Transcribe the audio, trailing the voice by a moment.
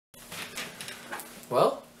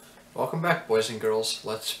Well, welcome back, boys and girls.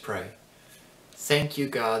 Let's pray. Thank you,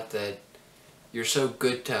 God, that you're so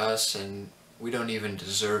good to us and we don't even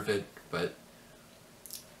deserve it, but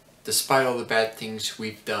despite all the bad things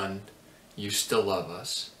we've done, you still love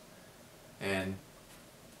us. And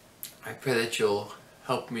I pray that you'll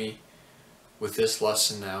help me with this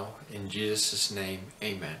lesson now. In Jesus' name,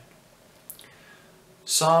 amen.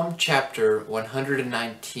 Psalm chapter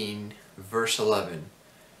 119, verse 11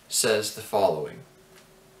 says the following: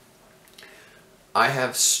 I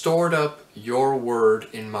have stored up your word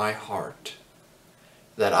in my heart,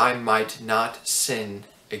 that I might not sin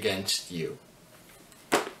against you.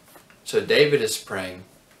 So David is praying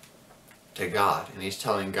to God, and he's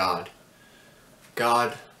telling God,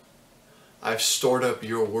 God, I've stored up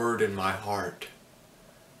your word in my heart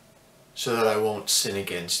so that I won't sin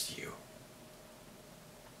against you.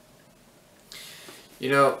 You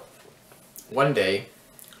know, one day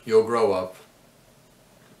you'll grow up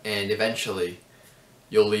and eventually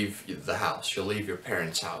you'll leave the house, you'll leave your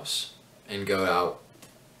parents' house and go out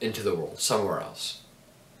into the world, somewhere else.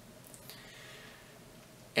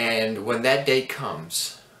 And when that day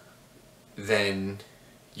comes, then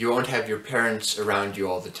you won't have your parents around you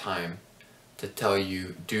all the time to tell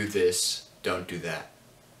you, do this, don't do that.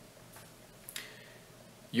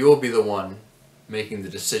 You will be the one making the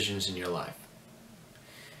decisions in your life.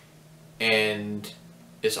 And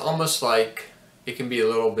it's almost like it can be a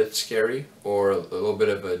little bit scary or a little bit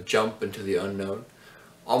of a jump into the unknown.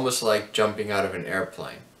 Almost like jumping out of an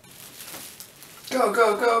airplane. Go,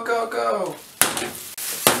 go, go, go, go!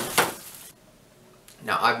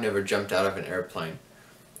 Now, I've never jumped out of an airplane,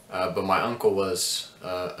 but my uncle was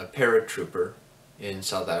a paratrooper in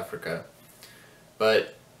South Africa.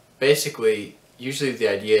 But basically, usually the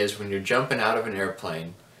idea is when you're jumping out of an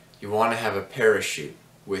airplane, you want to have a parachute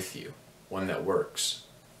with you, one that works.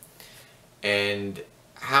 And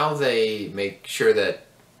how they make sure that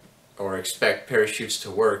or expect parachutes to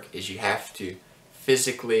work is you have to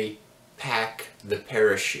physically pack the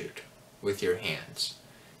parachute with your hands.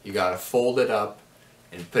 You gotta fold it up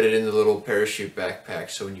and put it in the little parachute backpack,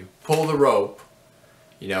 so when you pull the rope,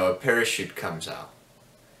 you know, a parachute comes out.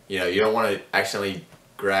 You know, you don't want to accidentally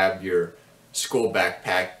grab your school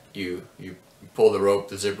backpack, you pull the rope,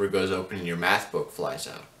 the zipper goes open and your math book flies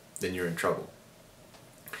out. Then you're in trouble.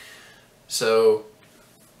 So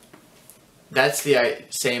that's the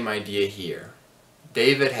same idea here.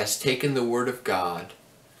 David has taken the word of God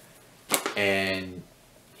and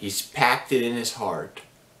he's packed it in his heart,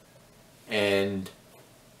 and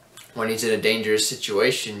when he's in a dangerous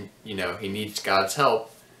situation, you know, he needs God's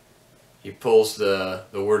help, he pulls the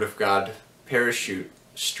word of God parachute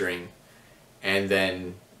string, and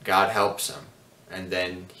then God helps him, and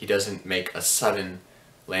then he doesn't make a sudden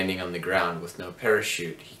landing on the ground with no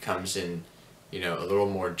parachute. He comes in, you know, a little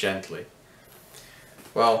more gently.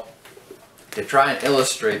 Well, to try and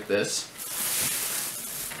illustrate this,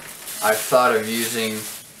 I've thought of using,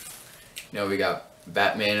 you know, we got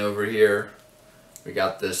Batman over here, we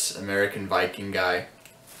got this American Viking guy,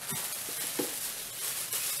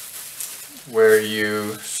 where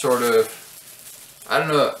you sort of, I don't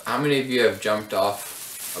know how many of you have jumped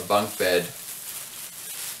off a bunk bed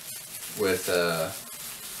with a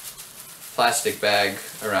plastic bag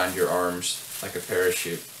around your arms like a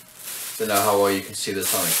parachute. Don't know how well you can see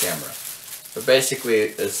this on the camera, but basically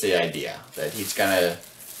that's the idea, that he's gonna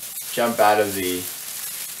jump out of the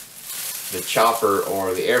chopper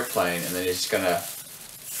or the airplane, and then he's gonna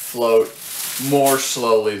float more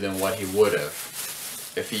slowly than what he would have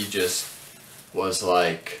if he just was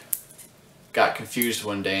like, got confused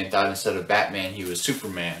one day and thought instead of Batman he was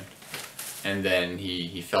Superman, and then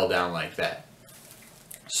he fell down like that.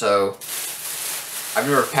 So I've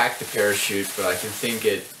never packed a parachute, but I can think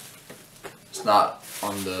it's not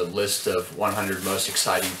on the list of 100 most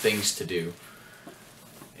exciting things to do.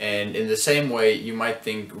 And in the same way, you might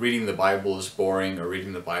think reading the Bible is boring, or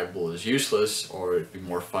reading the Bible is useless, or it'd be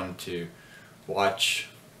more fun to watch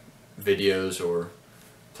videos or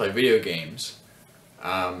play video games.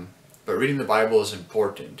 But reading the Bible is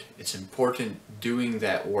important. It's important doing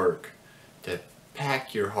that work to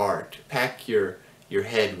pack your heart, pack your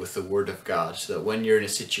head with the Word of God, so that when you're in a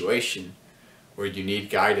situation where you need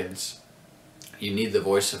guidance, you need the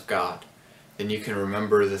voice of God, then you can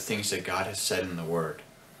remember the things that God has said in the Word.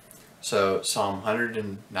 So Psalm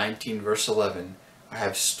 119 verse 11, I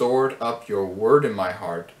have stored up your word in my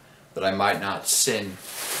heart that I might not sin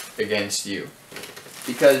against you.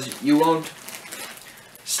 Because you won't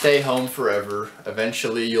stay home forever.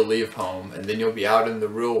 Eventually you'll leave home, and then you'll be out in the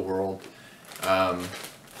real world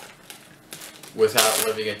without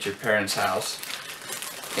living at your parents' house.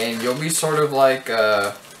 And you'll be sort of like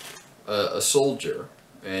a soldier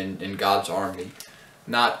in God's army.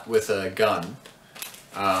 Not with a gun.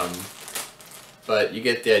 But you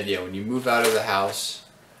get the idea. When you move out of the house,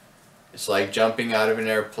 it's like jumping out of an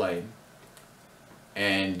airplane.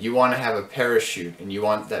 And you want to have a parachute. And you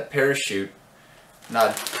want that parachute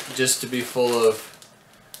not just to be full of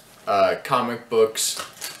comic books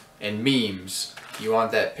and memes. You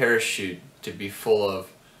want that parachute to be full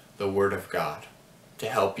of the Word of God to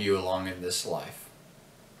help you along in this life.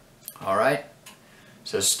 Alright?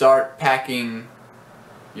 So start packing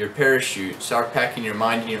your parachute, start packing your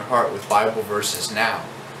mind and your heart with Bible verses now,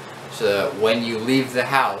 so that when you leave the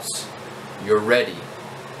house, you're ready.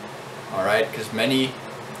 Alright? Because many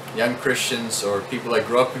young Christians or people that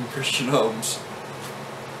grow up in Christian homes,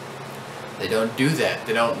 they don't do that.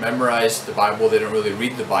 They don't memorize the Bible, they don't really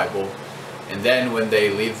read the Bible, and then when they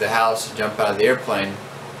leave the house and jump out of the airplane,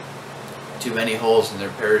 too many holes in their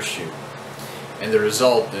parachute. And the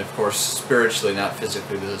result, and of course spiritually, not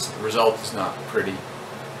physically, the result is not pretty.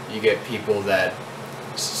 You get people that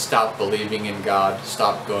stop believing in God,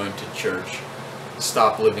 stop going to church,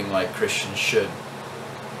 stop living like Christians should.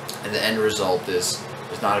 And the end result is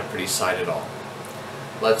not a pretty sight at all.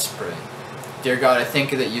 Let's pray. Dear God, I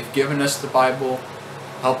thank you that you've given us the Bible.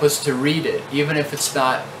 Help us to read it, even if it's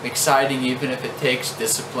not exciting, even if it takes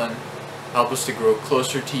discipline. Help us to grow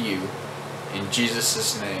closer to you. In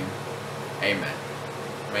Jesus' name, amen.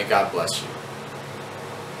 May God bless you.